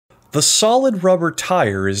The solid rubber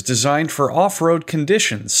tire is designed for off-road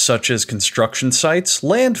conditions such as construction sites,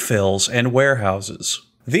 landfills, and warehouses.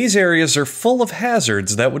 These areas are full of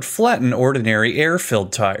hazards that would flatten ordinary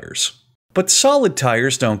air-filled tires. But solid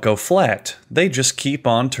tires don't go flat, they just keep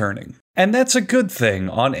on turning. And that's a good thing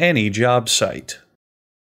on any job site.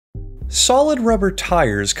 Solid rubber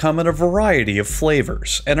tires come in a variety of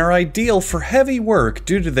flavors and are ideal for heavy work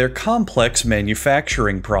due to their complex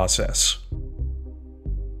manufacturing process.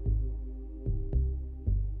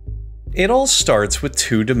 It all starts with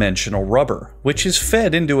two-dimensional rubber, which is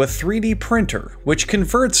fed into a 3D printer, which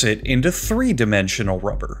converts it into three-dimensional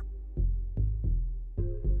rubber.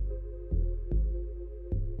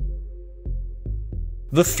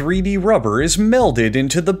 The 3D rubber is melded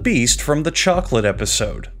into the beast from the chocolate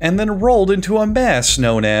episode, and then rolled into a mass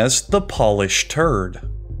known as the polished turd.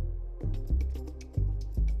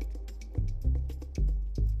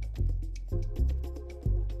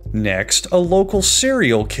 Next, a local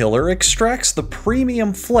serial killer extracts the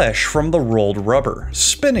premium flesh from the rolled rubber,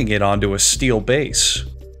 spinning it onto a steel base.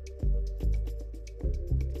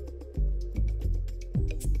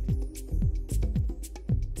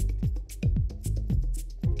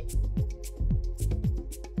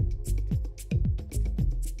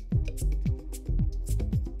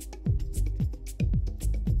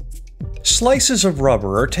 Slices of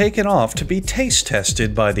rubber are taken off to be taste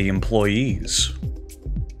tested by the employees.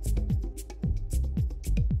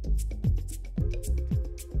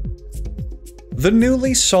 The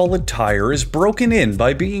newly solid tire is broken in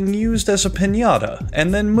by being used as a piñata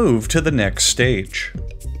and then moved to the next stage.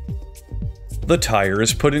 The tire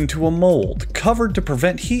is put into a mold, covered to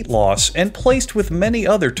prevent heat loss, and placed with many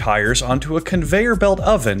other tires onto a conveyor belt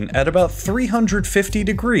oven at about 350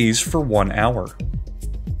 degrees for 1 hour.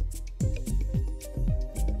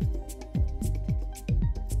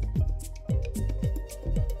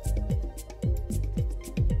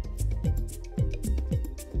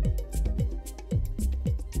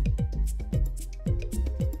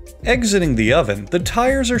 Exiting the oven, the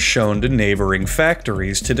tires are shown to neighboring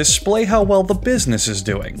factories to display how well the business is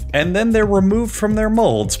doing, and then they're removed from their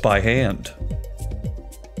molds by hand.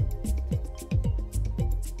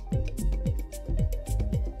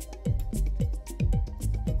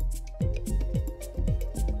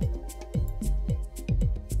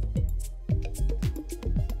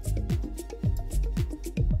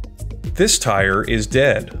 This tire is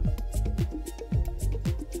dead.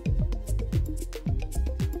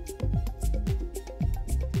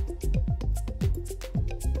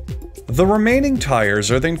 The remaining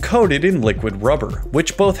tires are then coated in liquid rubber,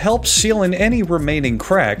 which both helps seal in any remaining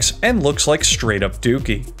cracks and looks like straight up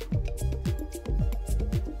dookie.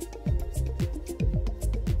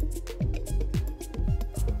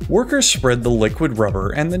 Workers spread the liquid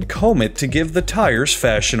rubber and then comb it to give the tires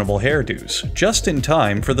fashionable hairdos, just in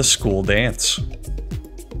time for the school dance.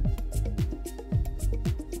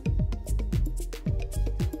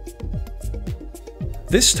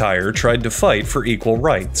 This tire tried to fight for equal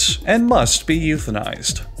rights, and must be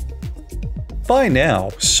euthanized. By now,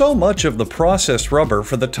 so much of the processed rubber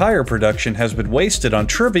for the tire production has been wasted on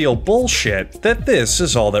trivial bullshit that this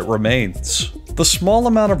is all that remains. The small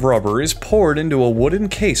amount of rubber is poured into a wooden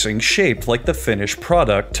casing shaped like the finished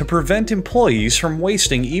product to prevent employees from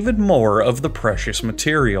wasting even more of the precious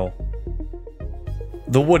material.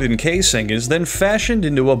 The wooden casing is then fashioned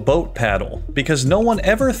into a boat paddle, because no one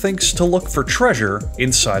ever thinks to look for treasure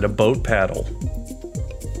inside a boat paddle.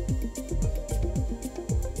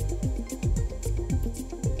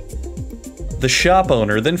 The shop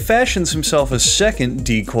owner then fashions himself a second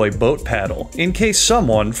decoy boat paddle, in case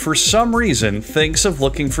someone, for some reason, thinks of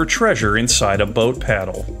looking for treasure inside a boat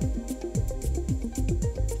paddle.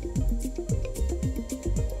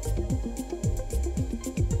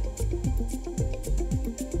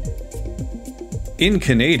 In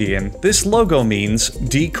Canadian, this logo means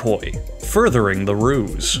decoy, furthering the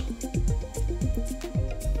ruse.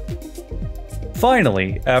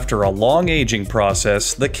 Finally, after a long aging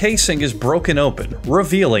process, the casing is broken open,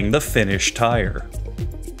 revealing the finished tire.